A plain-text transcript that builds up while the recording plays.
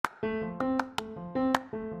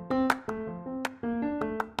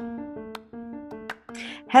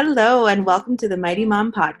Hello and welcome to the Mighty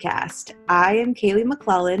Mom Podcast. I am Kaylee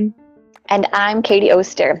McClellan. And I'm Katie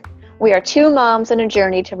Oster. We are two moms on a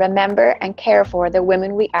journey to remember and care for the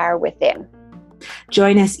women we are within.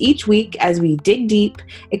 Join us each week as we dig deep,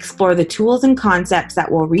 explore the tools and concepts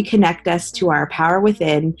that will reconnect us to our power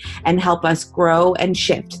within and help us grow and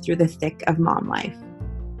shift through the thick of mom life.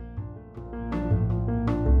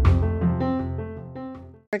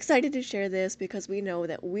 We're excited to share this because we know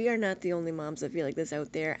that we are not the only moms that feel like this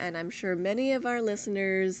out there, and I'm sure many of our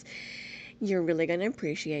listeners, you're really going to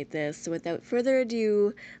appreciate this. So without further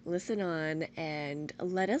ado, listen on and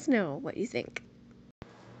let us know what you think.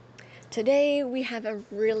 Today we have a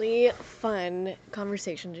really fun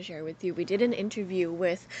conversation to share with you. We did an interview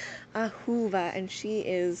with Ahuva, and she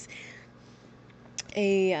is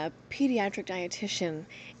a pediatric dietitian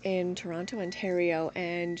in Toronto, Ontario,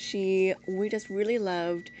 and we just really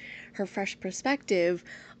loved her fresh perspective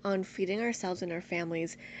on feeding ourselves and our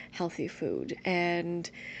families healthy food. And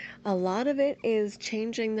a lot of it is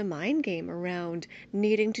changing the mind game around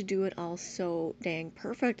needing to do it all so dang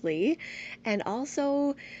perfectly, and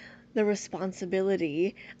also the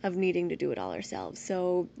responsibility of needing to do it all ourselves.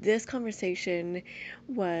 So this conversation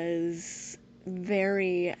was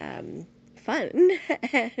very fun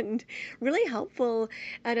and really helpful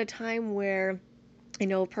at a time where, I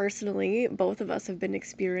know personally, both of us have been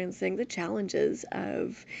experiencing the challenges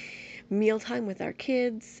of mealtime with our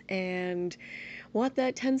kids and what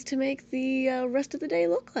that tends to make the rest of the day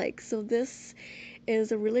look like. So this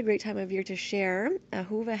is a really great time of year to share.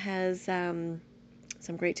 Ahuva has some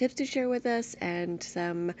great tips to share with us and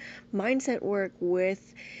some mindset work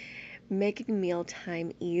with making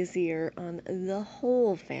mealtime easier on the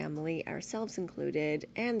whole family, ourselves included,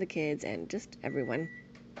 and the kids, and just everyone.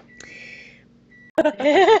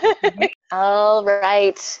 All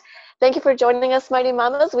right. Thank you for joining us, Mighty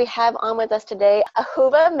Mamas. We have on with us today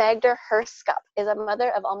Ahuva Magder Herskup is a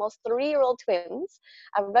mother of almost 3-year-old twins,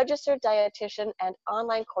 a registered dietitian, and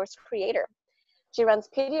online course creator. She runs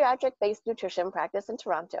pediatric-based nutrition practice in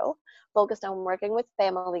Toronto, focused on working with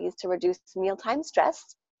families to reduce mealtime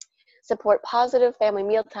stress, support positive family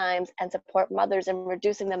meal times, and support mothers in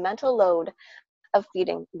reducing the mental load of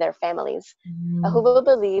feeding their families. Ahuva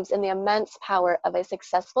believes in the immense power of a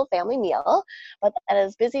successful family meal, but that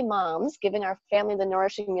as busy moms, giving our family the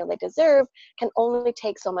nourishing meal they deserve can only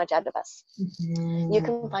take so much out of us. You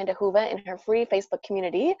can find Ahuva in her free Facebook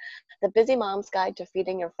community, The Busy Mom's Guide to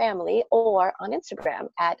Feeding Your Family, or on Instagram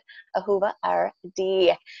at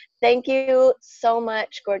AhuvaRD. Thank you so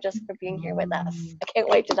much, gorgeous, for being here with us. I can't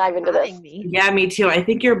wait to dive into this. Yeah, me too. I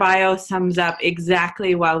think your bio sums up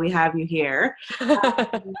exactly why we have you here.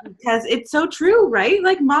 Because it's so true, right?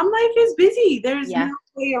 Like, mom life is busy. There's no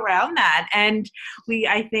way around that. And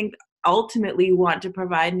I think, ultimately want to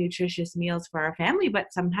provide nutritious meals for our family,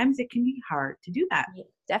 but sometimes it can be hard to do that.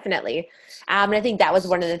 Definitely. And I think that was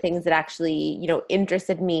one of the things that actually,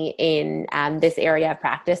 interested me in this area of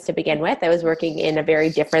practice to begin with. I was working in a very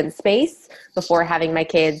different space before having my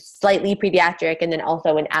kids, slightly pediatric, and then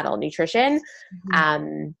also in adult nutrition.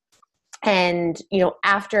 And,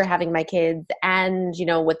 after having my kids and,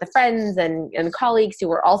 with the friends and colleagues who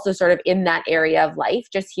were also sort of in that area of life,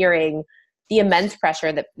 just hearing the immense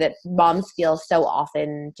pressure that moms feel so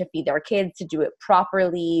often to feed their kids, to do it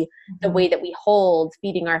properly, the way that we hold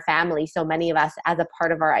feeding our family, so many of us as a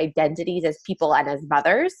part of our identities as people and as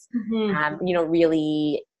mothers,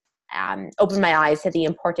 really opened my eyes to the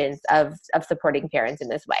importance of supporting parents in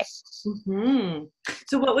this way.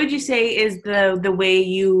 So what would you say is the way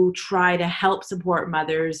you try to help support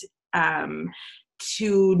mothers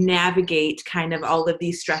to navigate kind of all of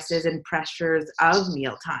these stresses and pressures of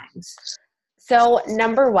meal times? So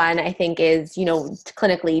number one, I think, is,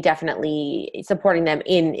 clinically definitely supporting them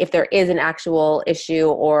in if there is an actual issue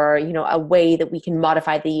or, a way that we can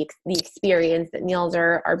modify the experience that meals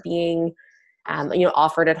are being,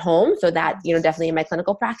 offered at home. So that, definitely in my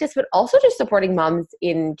clinical practice, but also just supporting moms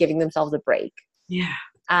in giving themselves a break. Yeah.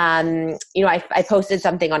 I posted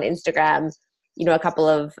something on Instagram, a couple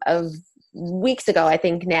of weeks ago, I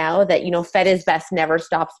think now, that, fed is best never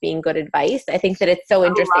stops being good advice. I think that it's so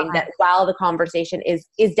interesting that while the conversation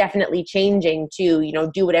is definitely changing to,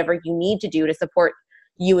 do whatever you need to do to support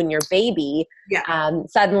you and your baby.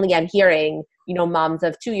 Suddenly I'm hearing, moms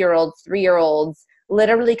of 2-year-olds, 3-year-olds,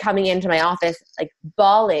 literally coming into my office, like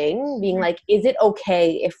bawling, being like, is it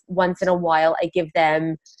okay if once in a while I give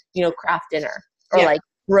them, Kraft dinner or like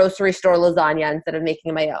grocery store lasagna instead of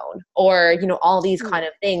making my own, or, all these kind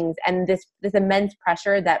of things. And this immense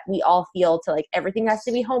pressure that we all feel to, like, everything has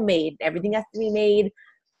to be homemade, everything has to be made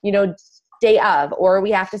day of, or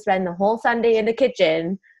we have to spend the whole Sunday in the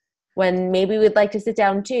kitchen when maybe we'd like to sit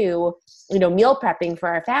down too, meal prepping for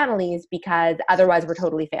our families, because otherwise we're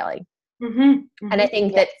totally failing. Mm-hmm. Mm-hmm. And I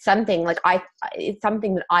think that something it's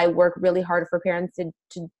something that I work really hard for parents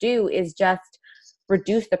to do is just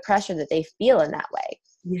reduce the pressure that they feel in that way.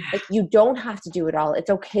 Yeah. Like, you don't have to do it all.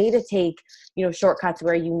 It's okay to take, shortcuts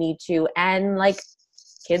where you need to. And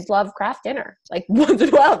kids love craft dinner. Once in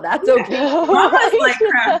a while, that's okay. Mamas like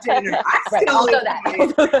craft dinner. I Right. still Also like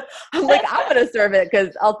that. I'm going to serve it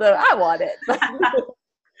because also I want it.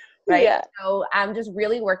 Right. Yeah. So I'm just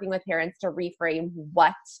really working with parents to reframe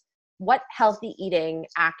what healthy eating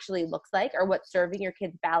actually looks like, or what serving your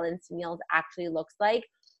kids balanced meals actually looks like,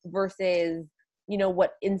 versus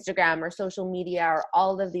what Instagram or social media or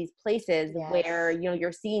all of these places where,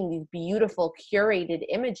 you're seeing these beautiful curated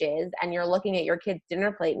images and you're looking at your kid's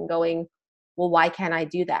dinner plate and going, well, why can't I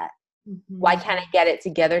do that? Mm-hmm. Why can't I get it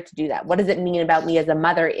together to do that? What does it mean about me as a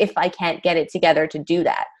mother if I can't get it together to do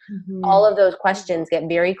that? Mm-hmm. All of those questions get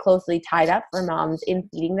very closely tied up for moms in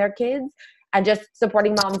feeding their kids, and just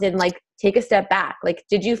supporting moms in take a step back.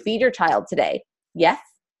 Did you feed your child today? Yes.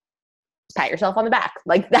 Pat yourself on the back.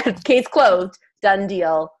 That case closed. Done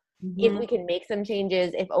deal. Mm-hmm. If we can make some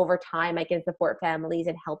changes, if over time I can support families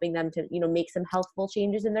and helping them to, make some healthful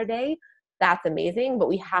changes in their day, that's amazing. But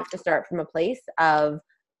we have to start from a place of,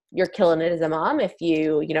 you're killing it as a mom if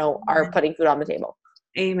you, are putting food on the table.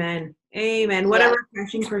 Amen. Amen. What a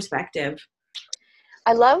refreshing perspective.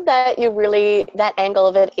 I love that that angle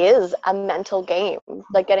of it is a mental game,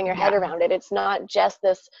 getting your head around it. It's not just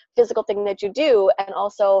this physical thing that you do. And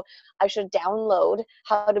also, I should download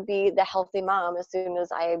how to be the healthy mom as soon as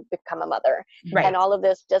I become a mother. Right. And all of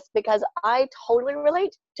this, just because I totally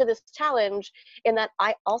relate to this challenge in that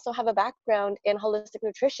I also have a background in holistic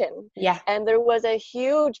nutrition. Yeah. And there was a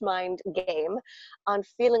huge mind game on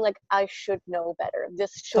feeling like I should know better.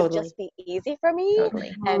 This should just be easy for me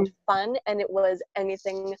and fun. And it was anything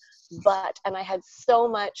but. And I had so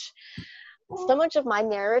much of my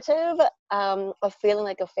narrative of feeling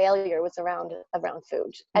like a failure was around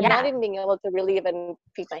food, and not even being able to really even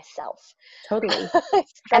feed myself. Totally.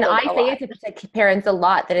 And I say it to parents a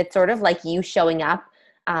lot, that it's sort of like you showing up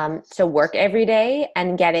to work every day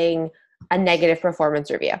and getting a negative performance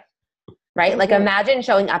review, right? Mm-hmm. Imagine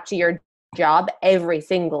showing up to your job every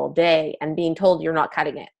single day and being told you're not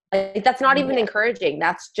cutting it. That's not even encouraging.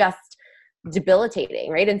 That's just debilitating,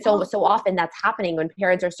 right? And so often that's happening when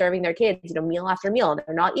parents are serving their kids, meal after meal, and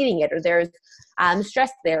they're not eating it, or there's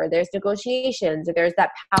stress there's negotiations, or there's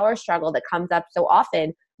that power struggle that comes up so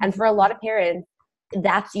often. And for a lot of parents,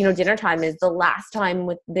 that's, dinner time is the last time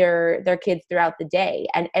with their kids throughout the day.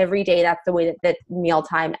 And every day that's the way that meal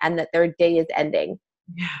time and that their day is ending.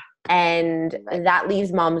 Yeah. And that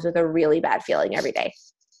leaves moms with a really bad feeling every day.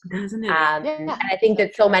 Doesn't it? And I think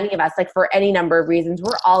that so many of us, for any number of reasons,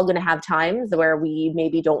 we're all going to have times where we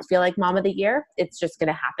maybe don't feel like mom of the year. It's just going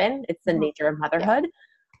to happen. It's the nature of motherhood.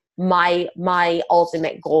 Yeah. My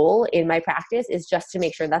ultimate goal in my practice is just to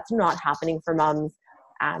make sure that's not happening for moms,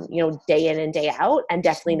 day in and day out, and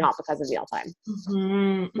definitely not because of mealtime.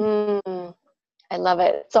 Mm-hmm. I love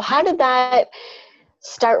it. So how did that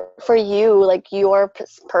start for you, your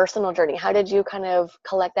personal journey? How did you kind of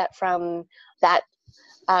collect that from that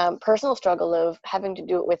personal struggle of having to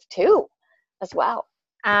do it with two as well?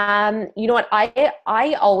 You know what?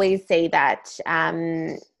 I always say that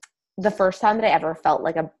the first time that I ever felt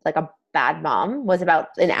like a bad mom was about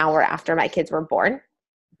an hour after my kids were born.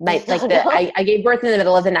 I gave birth in the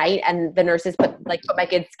middle of the night, and the nurses put my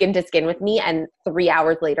kids skin to skin with me, and 3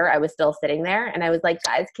 hours later I was still sitting there, and I was like,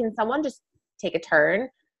 guys, can someone just take a turn?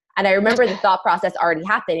 And I remember the thought process already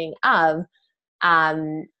happening of,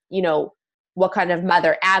 what kind of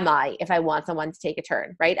mother am I if I want someone to take a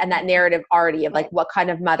turn, right? And that narrative already of what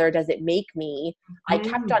kind of mother does it make me? I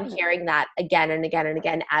kept on hearing that again and again and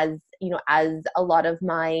again as a lot of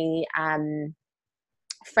my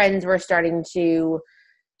friends were starting to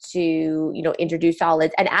introduce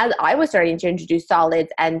solids. And as I was starting to introduce solids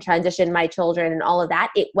and transition my children and all of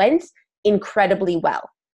that, it went incredibly well.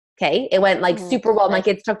 Okay. It went super well. My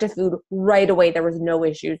kids took to food right away. There was no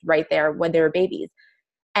issues right there when they were babies.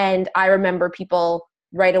 And I remember people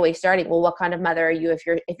right away starting, well, what kind of mother are you if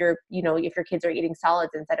your kids are eating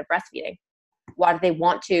solids instead of breastfeeding? Why do they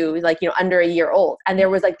want to, under a year old? And there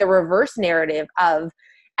was the reverse narrative of,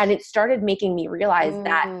 and it started making me realize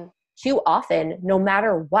that too often, no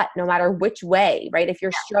matter which way, right? If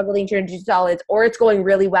you're struggling to introduce solids, or it's going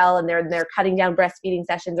really well and they're cutting down breastfeeding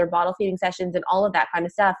sessions or bottle feeding sessions and all of that kind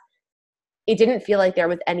of stuff, it didn't feel like there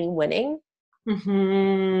was any winning.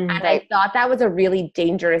 Mm-hmm. And I thought that was a really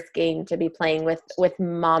dangerous game to be playing with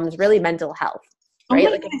mom's really mental health. Right?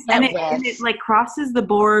 Oh my goodness. And it like crosses the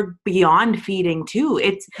board beyond feeding too.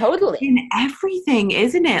 It's totally in everything,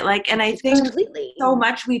 isn't it? Like, and I think completely so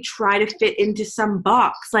much we try to fit into some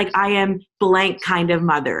box, like I am blank kind of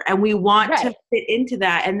mother, and we want to fit into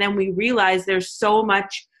that. And then we realize there's so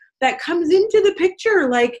much that comes into the picture.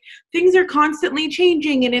 Like things are constantly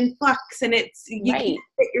changing and in flux, and it's, you can't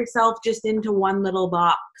fit yourself just into one little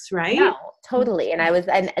box, right? No, totally.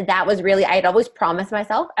 And that was really, I had always promised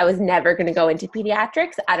myself I was never going to go into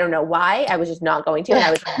pediatrics. I don't know why. I was just not going to. And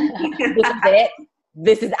I was like,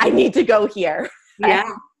 this is it. I need to go here. Yeah.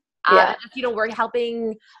 Just, we're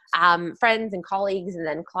helping friends and colleagues and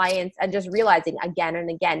then clients, and just realizing again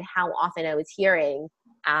and again how often I was hearing,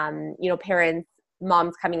 parents,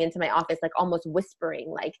 moms coming into my office, like almost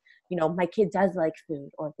whispering, like, my kid does like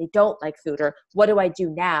food, or they don't like food, or what do I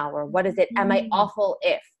do now? Or what is it? Am I awful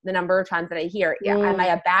if? The number of times that I hear, am I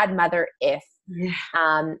a bad mother if?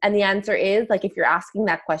 And the answer is, like, if you're asking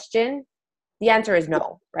that question, the answer is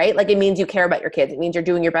no, right? Like, it means you care about your kids. It means you're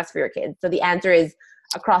doing your best for your kids. So the answer is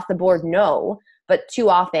across the board, no. But too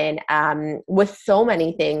often, with so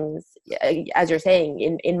many things, as you're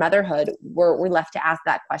saying, in motherhood, we're left to ask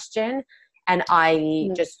that question. And I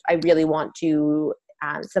really want to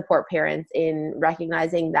support parents in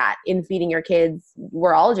recognizing that in feeding your kids,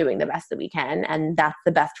 we're all doing the best that we can, and that's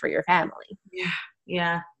the best for your family.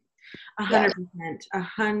 Yeah.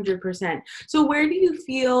 100%. So where do you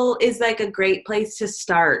feel is like a great place to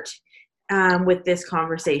start with this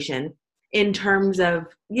conversation in terms of,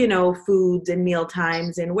 foods and meal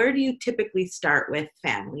times, and where do you typically start with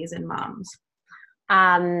families and moms?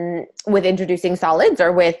 With introducing solids,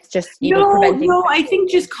 or with just preventing? No, I think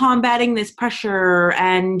just combating this pressure,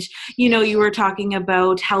 and you were talking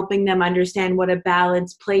about helping them understand what a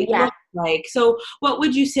balanced plate looks like. So what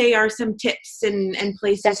would you say are some tips and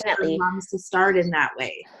places for moms to start in that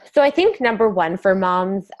way? So I think number one for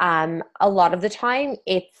moms, a lot of the time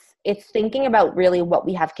it's thinking about really what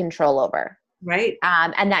we have control over. Right.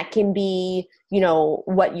 And that can be,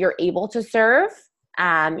 what you're able to serve,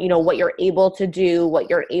 what you're able to do, what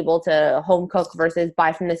you're able to home cook versus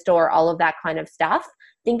buy from the store, all of that kind of stuff.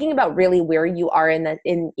 Thinking about really where you are in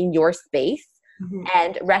your space,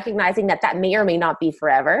 and recognizing that may or may not be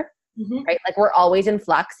forever, right? Like, we're always in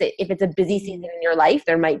flux. If it's a busy season in your life,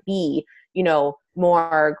 there might be,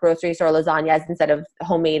 more grocery store lasagnas instead of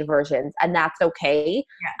homemade versions, and that's okay.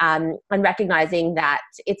 And recognizing that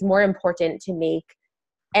it's more important to make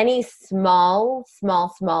any small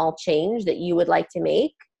change that you would like to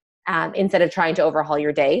make, instead of trying to overhaul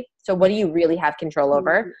your day. So what do you really have control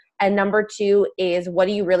over? And number two is, what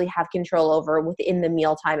do you really have control over within the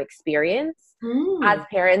mealtime experience? As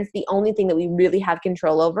parents, the only thing that we really have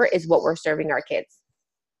control over is what we're serving our kids.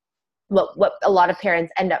 What a lot of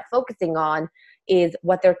parents end up focusing on is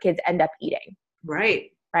what their kids end up eating.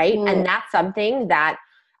 Right. And that's something that,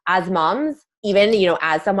 as moms, even,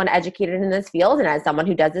 as someone educated in this field and as someone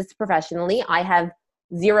who does this professionally, I have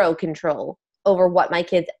zero control over what my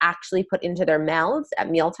kids actually put into their mouths at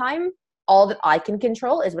mealtime. All that I can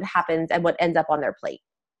control is what happens and what ends up on their plate.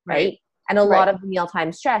 Right. And a lot of the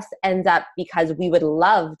mealtime stress ends up because we would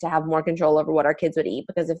love to have more control over what our kids would eat,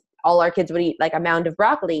 because if all our kids would eat like a mound of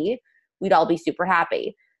broccoli, we'd all be super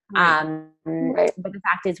happy. But the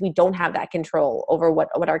fact is, we don't have that control over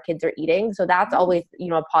what our kids are eating. So that's always,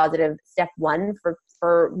 a positive step one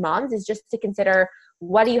for moms, is just to consider,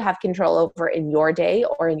 what do you have control over in your day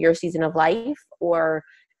or in your season of life, or,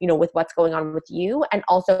 with what's going on with you. And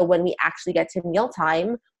also, when we actually get to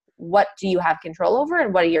mealtime, what do you have control over,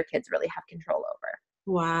 and what do your kids really have control over?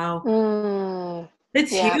 Wow.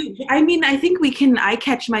 That's huge. I mean, I think I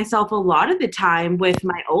catch myself a lot of the time with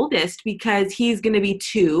my oldest, because he's going to be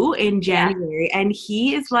 2 in January, and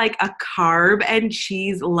he is like a carb and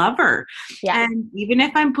cheese lover. And even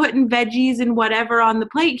if I'm putting veggies and whatever on the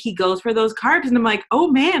plate, he goes for those carbs, and I'm like, oh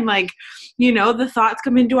man, like, the thoughts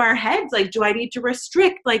come into our heads. Like, do I need to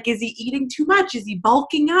restrict? Like, is he eating too much? Is he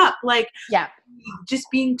bulking up? Like, just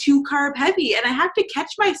being too carb heavy. And I have to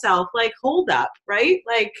catch myself, like, hold up, right?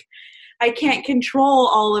 Like, I can't control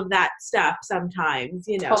all of that stuff sometimes,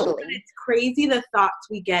 Totally. But it's crazy the thoughts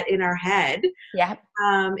we get in our head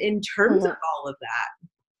in terms of all of that.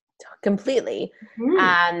 Completely.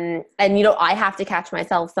 And, I have to catch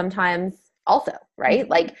myself sometimes also, right?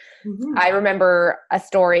 Like, I remember a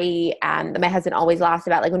story that my husband always laughs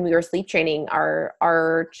about, like when we were sleep training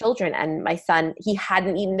our children, and my son, he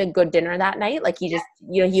hadn't eaten a good dinner that night. Like, he just,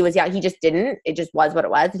 he was young, he just didn't, it just was what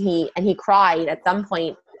it was. And he cried at some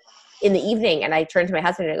point in the evening, and I turned to my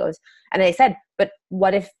husband and I said, but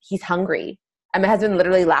what if he's hungry? And my husband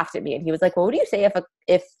literally laughed at me and he was like, what would you say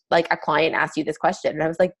if like a client asked you this question? And I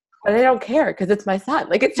was like, but I don't care because it's my son.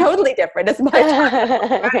 Like, it's totally different. It's my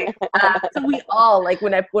son. Right? So we all, like,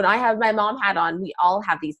 when I have my mom hat on, we all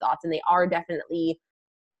have these thoughts, and they are definitely,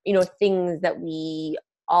 you know, things that we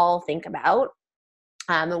all think about.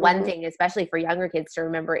 And one thing, especially for younger kids to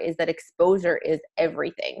remember, is that exposure is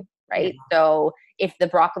everything, right? Yeah. So if the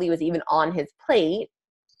broccoli was even on his plate,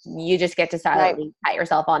 you just get to silently pat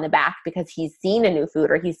yourself on the back because he's seen a new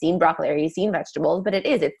food, or he's seen broccoli, or he's seen vegetables. But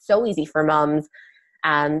it's so easy for moms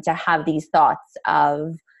to have these thoughts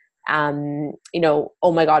of, you know,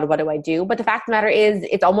 oh my God, what do I do? But the fact of the matter is,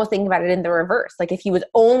 it's almost thinking about it in the reverse. Like, if he was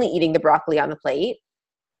only eating the broccoli on the plate,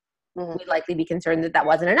 we'd likely be concerned that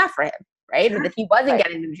wasn't enough for him, right? Or that he wasn't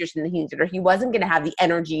getting the nutrition that he needed, or he wasn't going to have the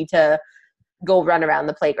energy to go run around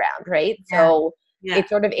the playground, right? So it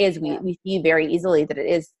sort of is, we see very easily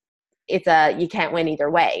that you can't win either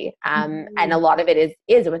way. And a lot of it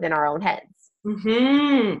is within our own heads.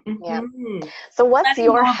 Yeah. So what's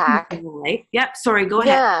your hack? Yep. Sorry, go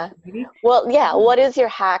ahead. Yeah. Well, what is your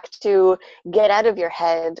hack to get out of your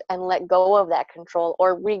head and let go of that control,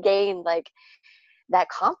 or regain like that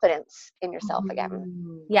confidence in yourself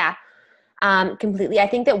again? Yeah. Completely. I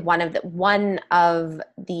think that one of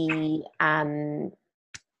the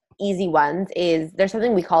easy ones is, there's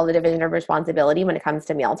something we call the division of responsibility when it comes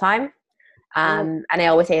to mealtime. And I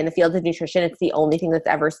always say, in the field of nutrition, it's the only thing that's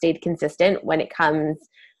ever stayed consistent when it comes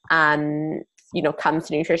to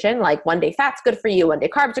nutrition. Like, one day fat's good for you, one day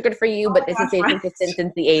carbs are good for you, but this has stayed consistent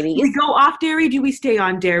since the 80s. Do we go off dairy? Do we stay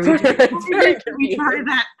on dairy? Do we try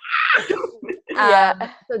that?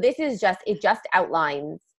 So this is it just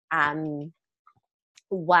outlines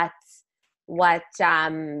what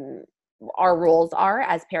our roles are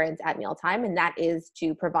as parents at mealtime, and that is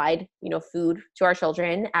to provide, food to our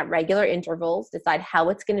children at regular intervals, decide how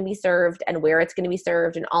it's going to be served and where it's going to be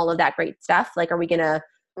served and all of that great stuff. Like, are we going to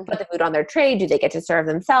put the food on their tray? Do they get to serve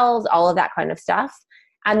themselves? All of that kind of stuff.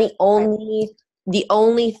 And the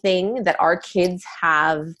only thing that our kids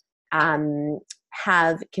have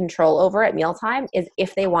control over at mealtime is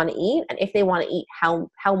if they want to eat, and if they want to eat,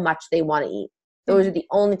 how much they want to eat. Those are the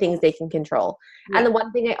only things they can control. Yeah. And the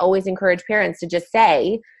one thing I always encourage parents to just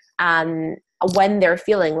say, when they're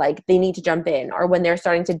feeling like they need to jump in, or when they're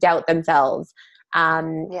starting to doubt themselves,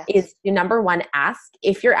 is to, number one, ask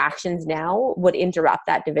if your actions now would interrupt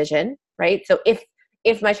that division, right? So if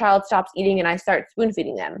my child stops eating and I start spoon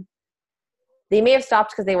feeding them, they may have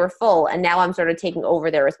stopped because they were full, and now I'm sort of taking over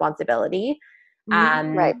their responsibility.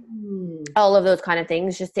 All of those kind of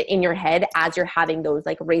things just sit in your head as you're having those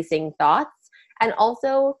like racing thoughts. And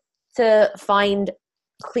also to find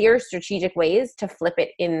clear strategic ways to flip it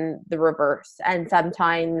in the reverse. And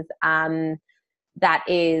sometimes that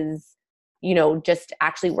is, just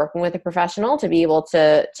actually working with a professional to be able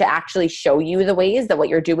to actually show you the ways that what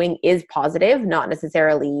you're doing is positive, not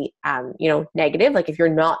necessarily, negative. Like, if you're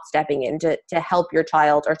not stepping in to help your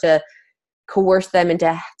child or to coerce them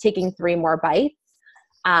into taking 3 more bites.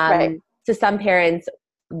 To some parents,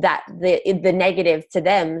 that the negative to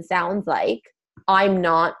them sounds like, I'm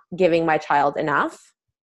not giving my child enough.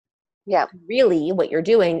 Yeah. Really, what you're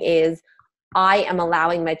doing is, I am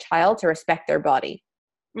allowing my child to respect their body.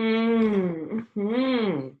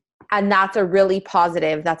 Mm-hmm. And that's a really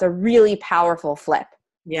positive, that's a really powerful flip.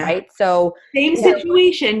 Yeah. Right. So same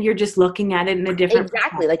situation, you're just looking at it in a different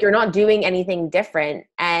exactly. Like, you're not doing anything different.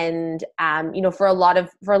 And for a lot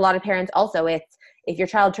of parents also, it's, if your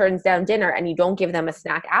child turns down dinner and you don't give them a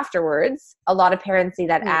snack afterwards, a lot of parents see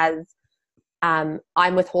that as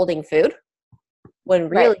I'm withholding food, when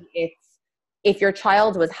really it's, if your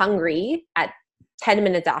child was hungry at 10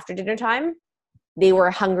 minutes after dinner time, they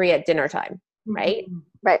were hungry at dinner time, right?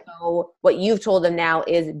 Right. So what you've told them now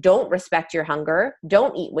is, don't respect your hunger.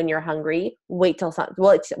 Don't eat when you're hungry. Wait till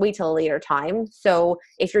a later time. So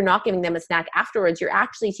if you're not giving them a snack afterwards, you're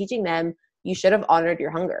actually teaching them you should have honored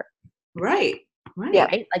your hunger. Right. Yeah.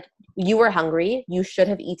 Right? Like, you were hungry. You should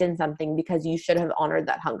have eaten something because you should have honored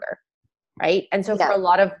that hunger. Right. And so for a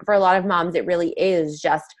lot of moms, it really is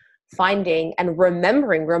just finding and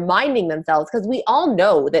reminding themselves, because we all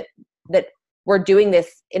know that we're doing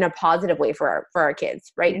this in a positive way for our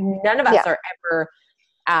kids, right? None of us are ever,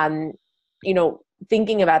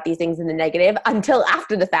 thinking about these things in the negative until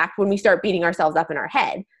after the fact, when we start beating ourselves up in our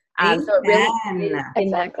head. So it really is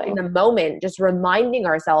in the moment, just reminding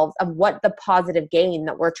ourselves of what the positive gain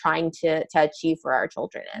that we're trying to achieve for our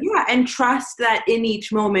children is. Yeah, and trust that in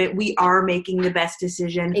each moment we are making the best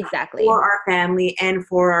decision for our family and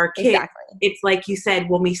for our kids. Exactly. It's like you said,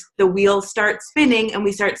 when the wheels start spinning and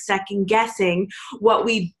we start second guessing what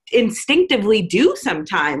we instinctively do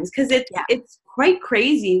sometimes, because it's quite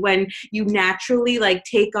crazy when you naturally like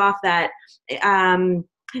take off that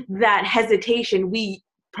that hesitation. We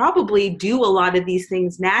probably do a lot of these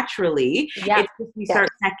things naturally. Yeah. It's just we start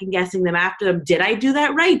second guessing them after them. Did I do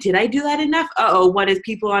that right? Did I do that enough? What is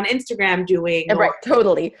people on Instagram doing? Right,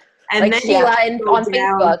 totally. And like then Sheila on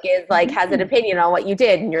down. Facebook is like, has an opinion on what you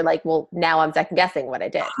did. And you're like, well, now I'm second guessing what I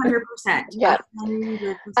did. 100%. Yeah.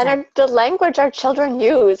 100%. And the language our children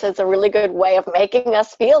use is a really good way of making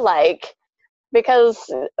us feel like, because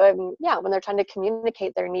when they're trying to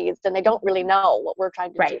communicate their needs and they don't really know what we're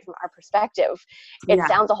trying to do from our perspective, it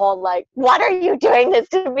sounds a whole like, what are you doing this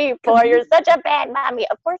to me for? You're such a bad mommy.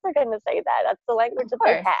 Of course they're going to say that. That's the language that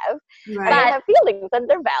they have. Right. And they have feelings and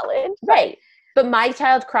they're valid. Right. But my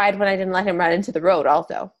child cried when I didn't let him run into the road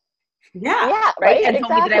also. Yeah. Right. And exactly.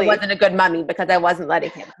 told me that I wasn't a good mommy because I wasn't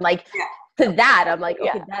letting him. Like, to that, I'm like,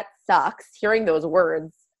 okay, that sucks. Hearing those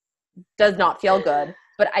words does not feel good.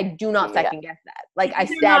 But I do not second guess that. Like, I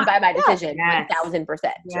stand by my decision 1,000%.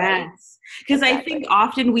 Yes. Because I think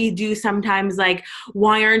often we do sometimes like,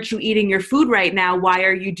 why aren't you eating your food right now? Why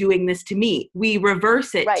are you doing this to me? We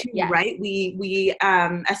reverse it too, right? We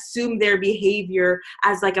assume their behavior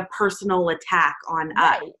as like a personal attack on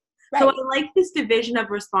us. So I like this division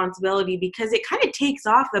of responsibility because it kind of takes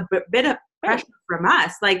off a bit of pressure from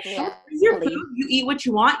us. Like, here's your food, you eat what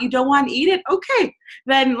you want, you don't want to eat it, okay.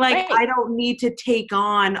 Then I don't need to take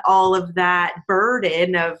on all of that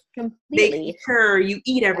burden of making sure you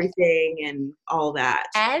eat everything and all that.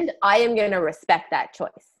 And I am going to respect that choice,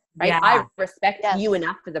 right? Yeah. I respect you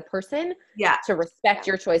enough as a person to respect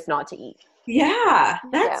your choice not to eat. Yeah,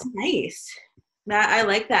 that's nice. I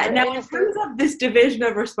like that. Now, in terms of this division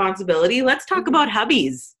of responsibility, let's talk about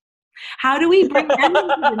hubbies. How do we bring them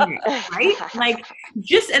into the mix, right? Like,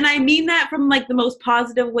 and I mean that from like the most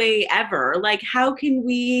positive way ever. Like, how can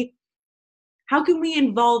we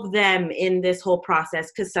involve them in this whole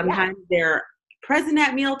process? Because sometimes they're present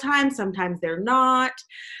at mealtime, sometimes they're not.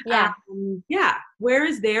 Where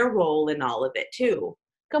is their role in all of it too?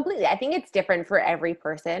 Completely. I think it's different for every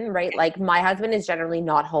person, right? Like, my husband is generally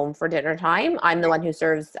not home for dinner time. I'm the one who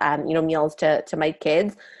serves, meals to my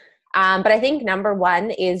kids. But I think number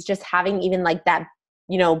one is just having even like that,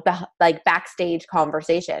 backstage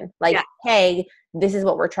conversation. Like, hey, this is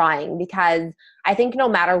what we're trying. Because I think no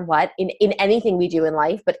matter what, in anything we do in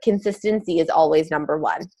life, but consistency is always number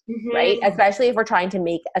one, right? Especially if we're trying to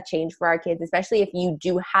make a change for our kids, especially if you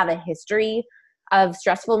do have a history of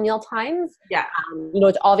stressful meal times.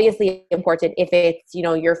 It's obviously important if it's,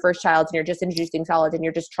 your first child and you're just introducing solids and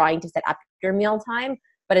you're just trying to set up your meal time.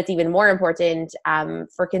 But it's even more important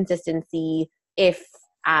for consistency if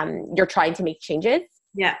you're trying to make changes.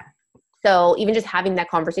 Yeah. So even just having that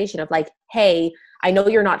conversation of like, hey, I know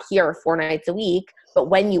you're not here 4 nights a week, but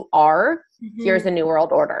when you are, here's a new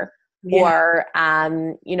world order. Or,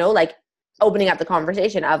 like opening up the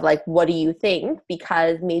conversation of like, what do you think?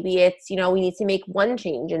 Because maybe it's, we need to make one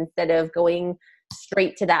change instead of going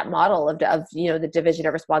straight to that model of the division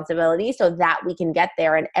of responsibility so that we can get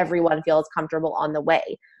there and everyone feels comfortable on the way.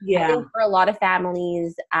 I think for a lot of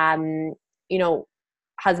families,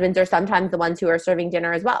 husbands are sometimes the ones who are serving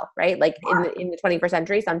dinner as well, right? Like in the 21st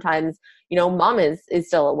century, sometimes, mom is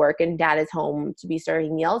still at work and dad is home to be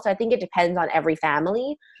serving meals. So I think it depends on every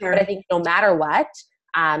family, but I think no matter what,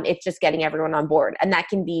 it's just getting everyone on board. And that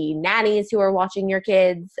can be nannies who are watching your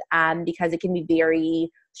kids, because it can be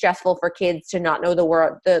very stressful for kids to not know the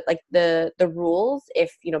rules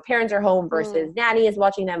if, parents are home versus nanny is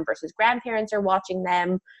watching them versus grandparents are watching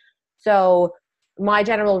them. So my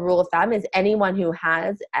general rule of thumb is anyone who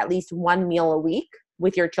has at least one meal a week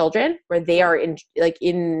with your children where they are in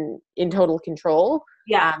total control,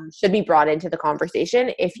 should be brought into the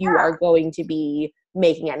conversation if you are going to be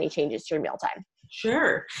making any changes to your mealtime.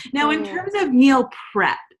 Sure. Now, in terms of meal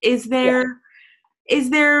prep, is there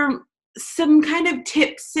some kind of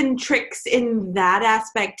tips and tricks in that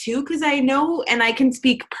aspect too? Because I know, and I can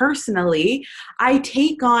speak personally, I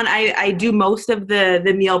do most of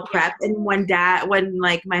the meal prep, and when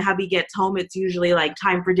like my hubby gets home, it's usually like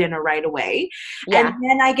time for dinner right away. And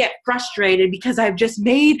then I get frustrated because I've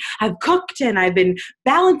cooked and I've been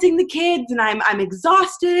balancing the kids and I'm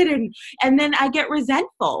exhausted and then I get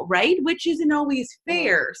resentful, right? Which isn't always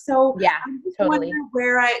fair. So I'm just wondering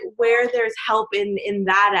where there's help in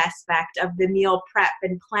that aspect of the meal prep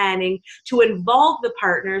and planning to involve the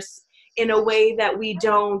partners in a way that we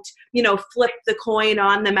don't, flip the coin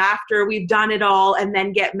on them after we've done it all and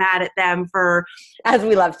then get mad at them for, as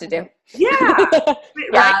we love to do. Yeah.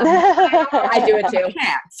 I do it too.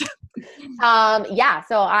 Yeah.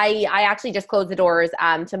 So I actually just closed the doors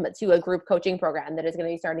to a group coaching program that is going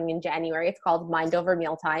to be starting in January. It's called Mind Over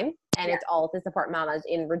Mealtime, and it's all to support mamas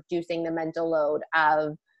in reducing the mental load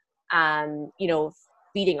of,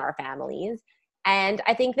 feeding our families. And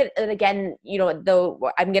I think that, again, though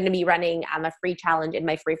I'm going to be running a free challenge in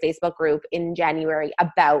my free Facebook group in January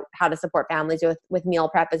about how to support families with meal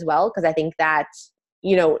prep as well. Because I think that,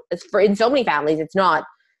 in so many families, it's not,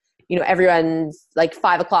 everyone's like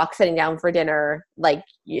 5 o'clock sitting down for dinner, like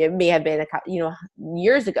it may have been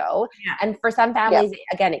years ago. Yeah. And for some families,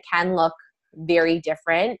 again, it can look very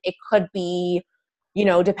different. It could be,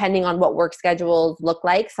 depending on what work schedules look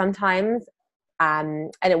like sometimes.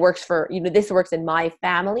 And it works for, this works in my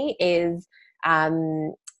family is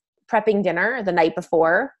prepping dinner the night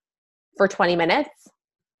before for 20 minutes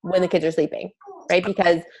when the kids are sleeping, right?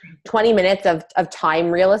 Because 20 minutes of time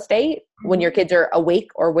real estate when your kids are awake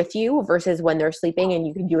or with you versus when they're sleeping and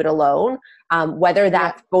you can do it alone, whether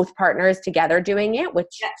that's both partners together doing it,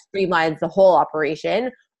 which streamlines the whole operation,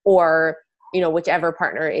 or, whichever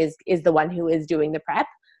partner is the one who is doing the prep.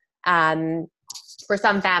 For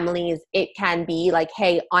some families, it can be like,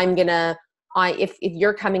 hey, if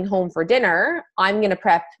you're coming home for dinner, I'm going to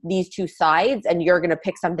prep these 2 sides and you're going to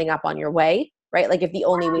pick something up on your way, right? Like if the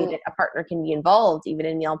only way that a partner can be involved, even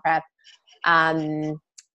in meal prep,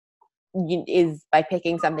 is by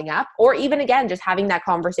picking something up, or even, again, just having that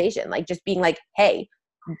conversation, like just being like, hey,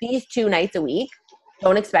 these 2 nights a week,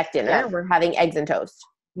 don't expect dinner. Yeah. We're having eggs and toast.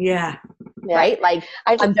 Yeah. Right? Like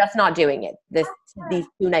I'm just not doing it these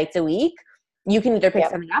 2 nights a week. You can either pick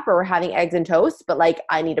something up or we're having eggs and toast, but like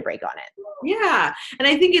I need a break on it. Yeah. And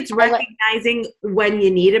I think it's recognizing when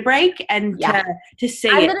you need a break and to say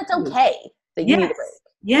and that it's okay that you need a break.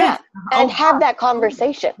 Yeah. And have that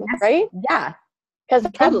conversation, right? Yeah. Because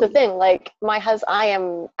that's the thing, like I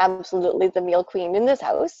am absolutely the meal queen in this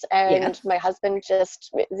house, and my husband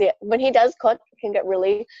when he does cook, can get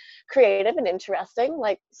really creative and interesting,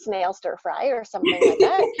 like snail stir fry or something like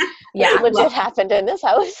that. Legit happened in this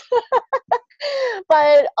house.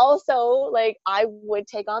 But also, like, I would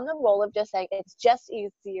take on the role of just saying it's just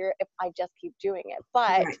easier if I just keep doing it.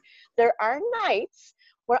 But there are nights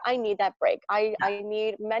where I need that break. I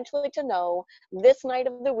need mentally to know this night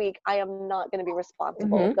of the week, I am not going to be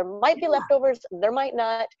responsible. Mm-hmm. There might be leftovers, there might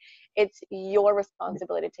not. It's your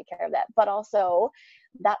responsibility to take care of that. But also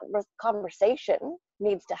that conversation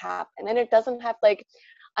needs to happen. And it doesn't have, like,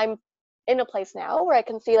 I'm in a place now where I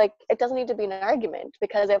can see, like, it doesn't need to be an argument,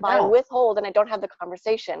 because if I withhold and I don't have the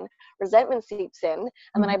conversation, resentment seeps in,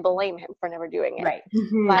 and then I blame him for never doing it. Right.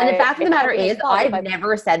 Mm-hmm. And the fact of the matter is, I've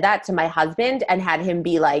never said that to my husband and had him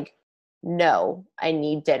be like, no, I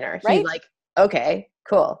need dinner. He's like, okay,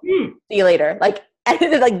 cool. See you later. Like, and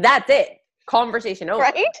like, that's it. Conversation over.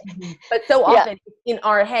 Right? But so often in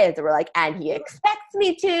our heads, we're like, and he expects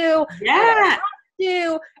me to. Yeah.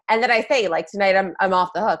 And then I say, like, tonight I'm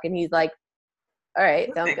off the hook, and he's like, all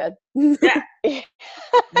right, sounds good. Yeah.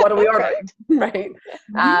 What are we ordering? Right.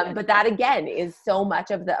 But that, again, is so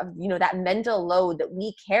much of that mental load that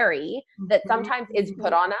we carry that sometimes is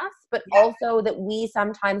put on us, but also that we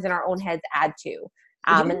sometimes in our own heads add to.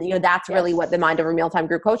 And that's really what the Mind Over Mealtime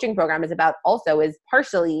group coaching program is about. Also, is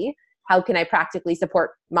partially how can I practically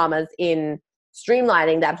support mamas in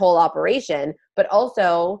streamlining that whole operation, but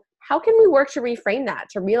also how can we work to reframe that,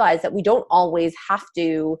 to realize that we don't always have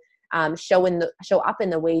to show up in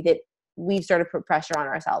the way that we've sort of put pressure on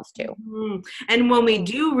ourselves too. Mm-hmm. And when we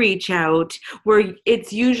do reach out,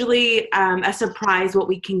 it's usually a surprise what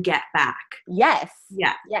we can get back. Yes.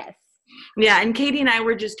 Yeah. Yes. Yeah, and Katie and I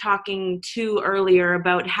were just talking too earlier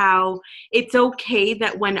about how it's okay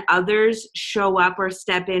that when others show up or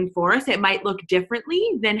step in for us, it might look differently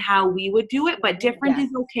than how we would do it, but different is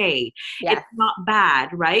okay. Yes. It's not bad,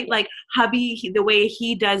 right? Like hubby, the way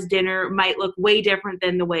he does dinner might look way different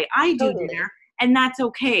than the way I do dinner. And that's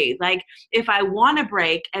okay. Like if I want a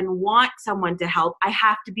break and want someone to help, I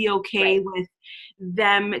have to be okay with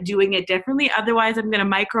them doing it differently. Otherwise, I'm going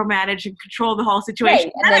to micromanage and control the whole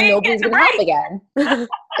situation. Right. And then nobody's going to help again.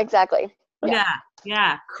 Exactly.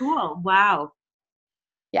 Yeah. Cool. Wow.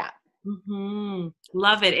 Yeah. Mm-hmm.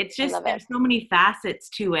 Love it. It's just, there's so many facets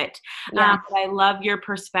to it. But I love your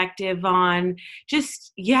perspective on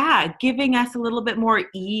just, giving us a little bit more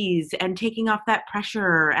ease and taking off that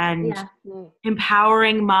pressure and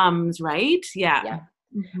empowering moms, right? Yeah.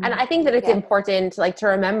 Mm-hmm. And I think that it's important, like, to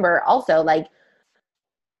remember also, like,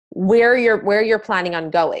 where you're planning on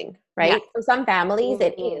going, right? For some families,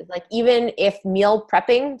 it is like, even if meal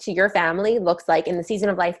prepping to your family looks like, in the season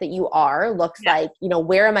of life that you are, looks like,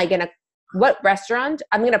 where am I going to, what restaurant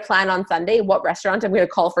I'm going to plan on Sunday, what restaurant I'm going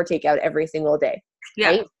to call for takeout every single day,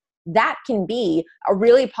 right? that can be a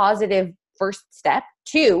really positive first step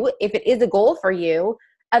to, if it is a goal for you,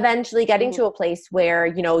 eventually getting to a place where,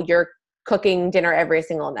 you know, you're cooking dinner every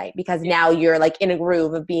single night because now you're like in a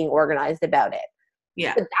groove of being organized about it.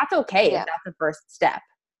 Yeah. But that's okay if that's the first step,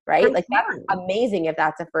 right? For like sure. That's amazing if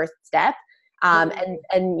that's a first step.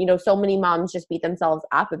 And you know, so many moms just beat themselves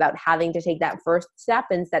up about having to take that first step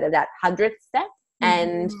instead of that 100th step.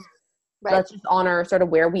 And let's just honor sort of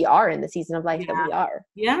where we are in the season of life that we are.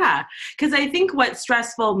 Yeah. Because I think what's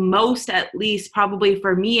stressful most, at least probably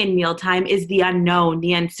for me in mealtime, is the unknown,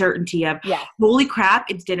 the uncertainty of, holy crap,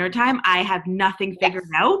 it's dinner time. I have nothing figured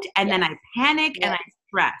out. And then I panic and I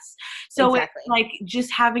stress. So it's like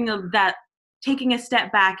just having taking a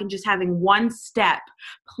step back and just having one step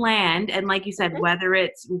planned. And like you said, whether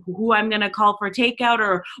it's who I'm going to call for takeout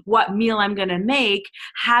or what meal I'm going to make,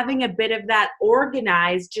 having a bit of that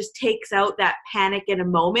organized just takes out that panic in a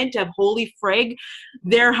moment of, holy frig,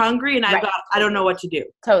 they're hungry and I don't know what to do.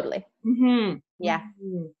 Totally. Yeah.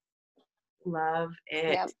 Love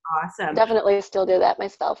it. Yep. Awesome. Definitely still do that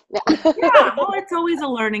myself. Well, it's always a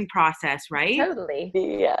learning process, right? Totally.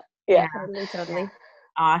 Yeah. Totally.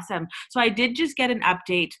 Awesome. So I did just get an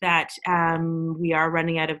update that we are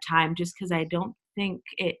running out of time just because I don't think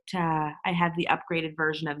I have the upgraded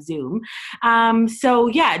version of Zoom. So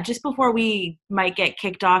yeah, just before we might get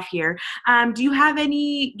kicked off here, do you have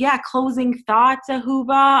any closing thoughts, Ahuva,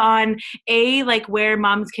 on like where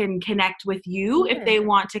moms can connect with you if they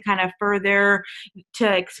want to kind of further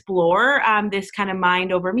to explore this kind of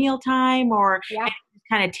mind over mealtime, or any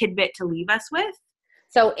kind of tidbit to leave us with?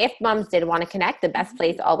 So if moms did want to connect, the best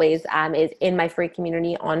place always is in my free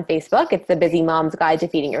community on Facebook. It's the Busy Mom's Guide to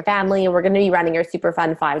Feeding Your Family. We're going to be running our super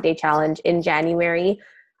fun 5-day challenge in January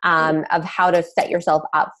of how to set yourself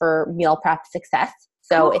up for meal prep success.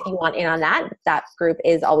 So if you want in on that group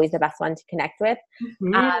is always the best one to connect with.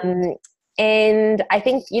 And I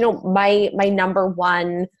think, you know, my number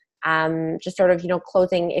one just sort of, you know,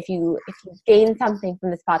 closing, if you gain something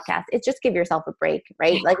from this podcast, it's just give yourself a break,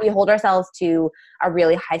 right? Like we hold ourselves to a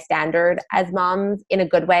really high standard as moms in a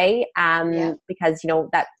good way, because, you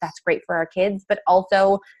know, that's great for our kids, but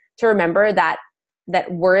also to remember that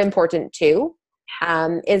we're important too,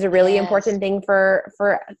 is a really important thing for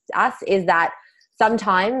us, is that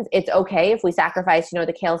sometimes it's okay if we sacrifice, you know,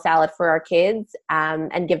 the kale salad for our kids,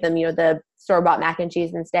 and give them, you know, the store-bought mac and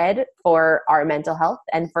cheese instead, for our mental health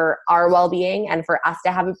and for our well-being and for us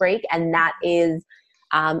to have a break. And that is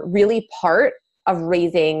really part of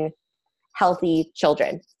raising healthy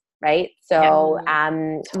children, right? So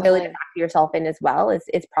really to factor yourself in as well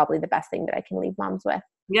is probably the best thing that I can leave moms with.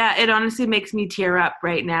 Yeah, it honestly makes me tear up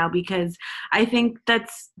right now, because I think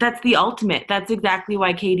that's the ultimate. That's exactly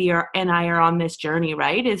why Katie and I are on this journey,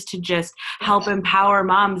 right? Is to just help empower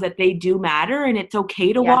moms that they do matter, and it's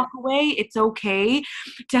okay to walk away. It's okay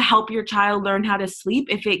to help your child learn how to sleep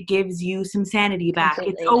if it gives you some sanity back.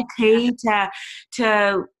 Completely. It's okay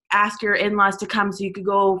to ask your in-laws to come so you could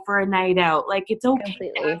go for a night out. Like, it's okay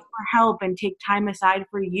to ask for help and take time aside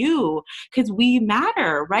for you, because we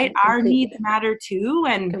matter, right? Our needs matter too.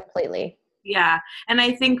 And completely. Yeah. And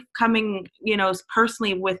I think coming, you know,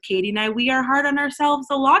 personally with Katie and I, we are hard on ourselves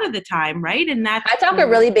a lot of the time, right? And that's, I talk a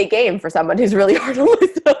really big game for someone who's really hard on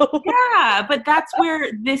myself. Yeah, but that's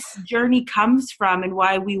where this journey comes from and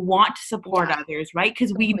why we want to support others, right?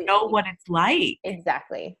 Because we know what it's like.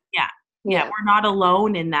 Exactly. Yeah, we're not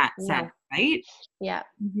alone in that sense, right? Yeah.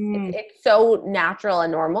 It's so natural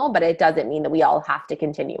and normal, but it doesn't mean that we all have to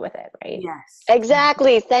continue with it, right? Yes.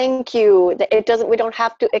 Exactly. Thank you. We don't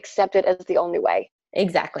have to accept it as the only way.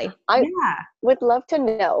 Exactly. I would love to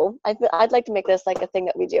know, I'd like to make this like a thing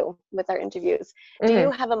that we do with our interviews. Do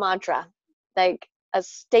you have a mantra, like a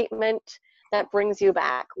statement that brings you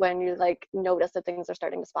back when you like notice that things are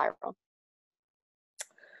starting to spiral?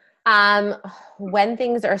 When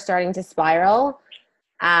things are starting to spiral,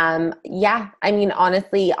 I mean,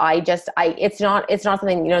 honestly, it's not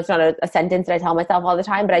something, you know, it's not a sentence that I tell myself all the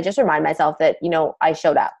time, but I just remind myself that, you know, I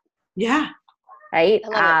showed up. Yeah. Right.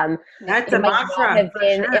 That's a mantra.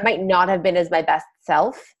 It might not have been as my best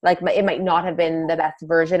self. Like it might not have been the best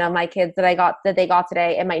version of my kids that they got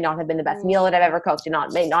today. It might not have been the best meal that I've ever cooked. It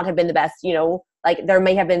might not have been the best, you know, like there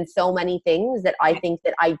may have been so many things that I think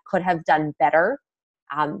that I could have done better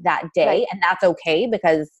that day. Right. And that's okay,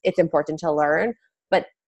 because it's important to learn. But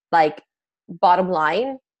like bottom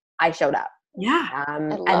line, I showed up. Yeah.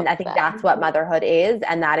 And I think that's what motherhood is.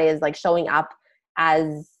 And that is like showing up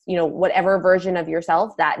as, you know, whatever version of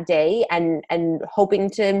yourself that day, and hoping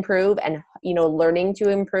to improve, and, you know, learning to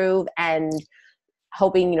improve, and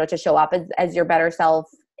hoping, you know, to show up as your better self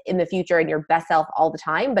in the future and your best self all the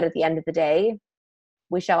time. But at the end of the day,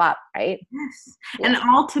 we show up, right? Yes. And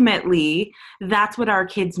ultimately, that's what our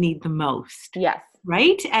kids need the most. Yes.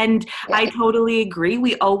 Right? And I totally agree.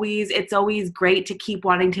 It's always great to keep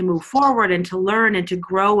wanting to move forward and to learn and to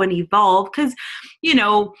grow and evolve because,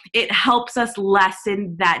 it helps us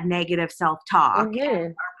lessen that negative self-talk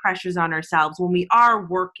and our pressures on ourselves when we are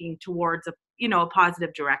working towards a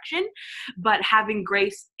positive direction. But having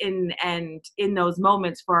grace in those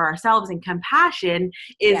moments for ourselves and compassion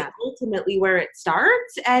is ultimately where it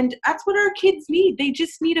starts. And that's what our kids need. They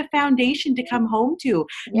just need a foundation to come home to,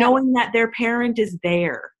 knowing that their parent is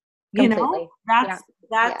there. Completely. That's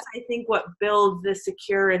I think what builds the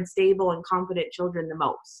secure and stable and confident children the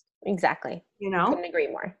most. Exactly. Couldn't agree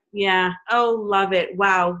more. Yeah. Oh, love it.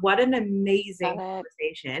 Wow. What an amazing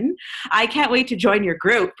conversation. I can't wait to join your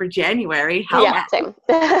group for January. Same.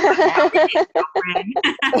 We're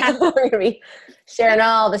going to be sharing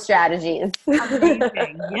all the strategies.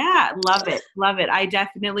 Amazing. Yeah. Love it. Love it. I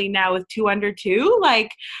definitely now with 2 under 2,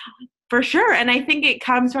 for sure. And I think it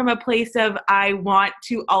comes from a place of I want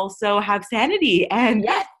to also have sanity and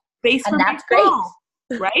space for myself.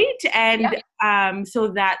 Great. Right? And so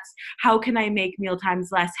that's how can I make mealtimes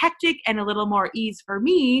less hectic and a little more ease for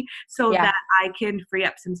me so that I can free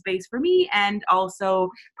up some space for me and also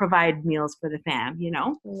provide meals for the fam,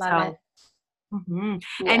 Love it.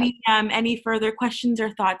 Mm-hmm. Any further questions or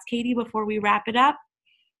thoughts, Katie, before we wrap it up?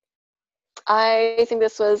 I think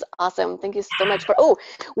this was awesome. Thank you so much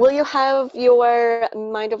will you have your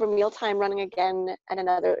Mind Over Mealtime running again at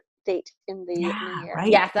another date in the new year?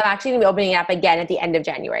 Right. Yes, I'm actually going to be opening it up again at the end of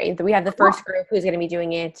January. We have the first group who's going to be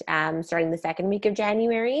doing it starting the second week of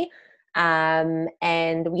January.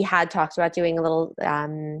 And we had talked about doing a little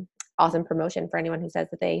awesome promotion for anyone who says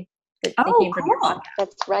that they came from your podcast.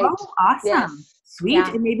 That's right. Oh, awesome. Yes. Sweet.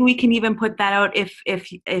 Yeah. And maybe we can even put that out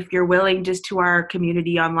if you're willing, just to our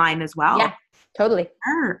community online as well. Yeah, totally.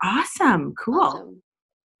 Sure. Awesome. Cool. Awesome.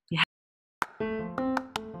 Yeah.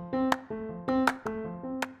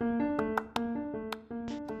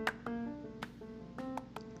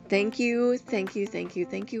 Thank you,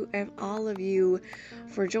 all of you,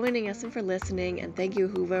 for joining us and for listening. And thank you,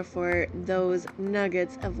 Huva, for those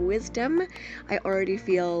nuggets of wisdom. I already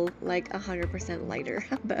feel like 100% lighter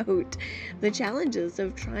about the challenges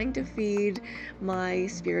of trying to feed my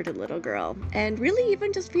spirited little girl, and really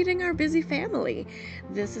even just feeding our busy family.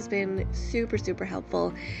 This has been super, super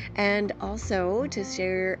helpful. And also to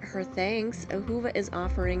share her thanks, Huva is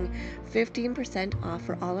offering 15% off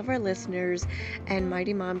for all of our listeners and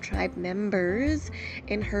Mighty Mom Tribe members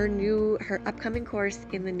in her upcoming course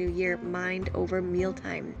in the new year, Mind Over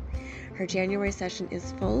Mealtime. Her January session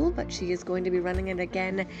is full, but she is going to be running it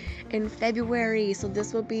again in February. So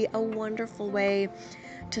this will be a wonderful way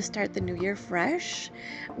to start the new year fresh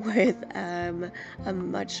with a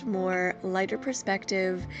much more lighter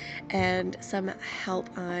perspective and some help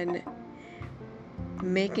on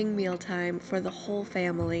making mealtime for the whole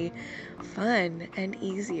family fun and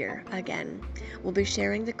easier again. We'll be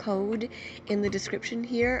sharing the code in the description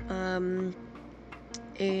here,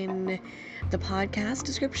 in the podcast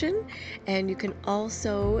description, and you can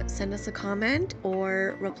also send us a comment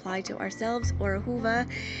or reply to ourselves or Huva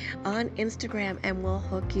on Instagram and we'll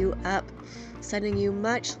hook you up. Sending you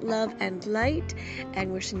much love and light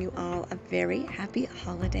and wishing you all a very happy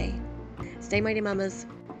holiday. Stay mighty, mamas.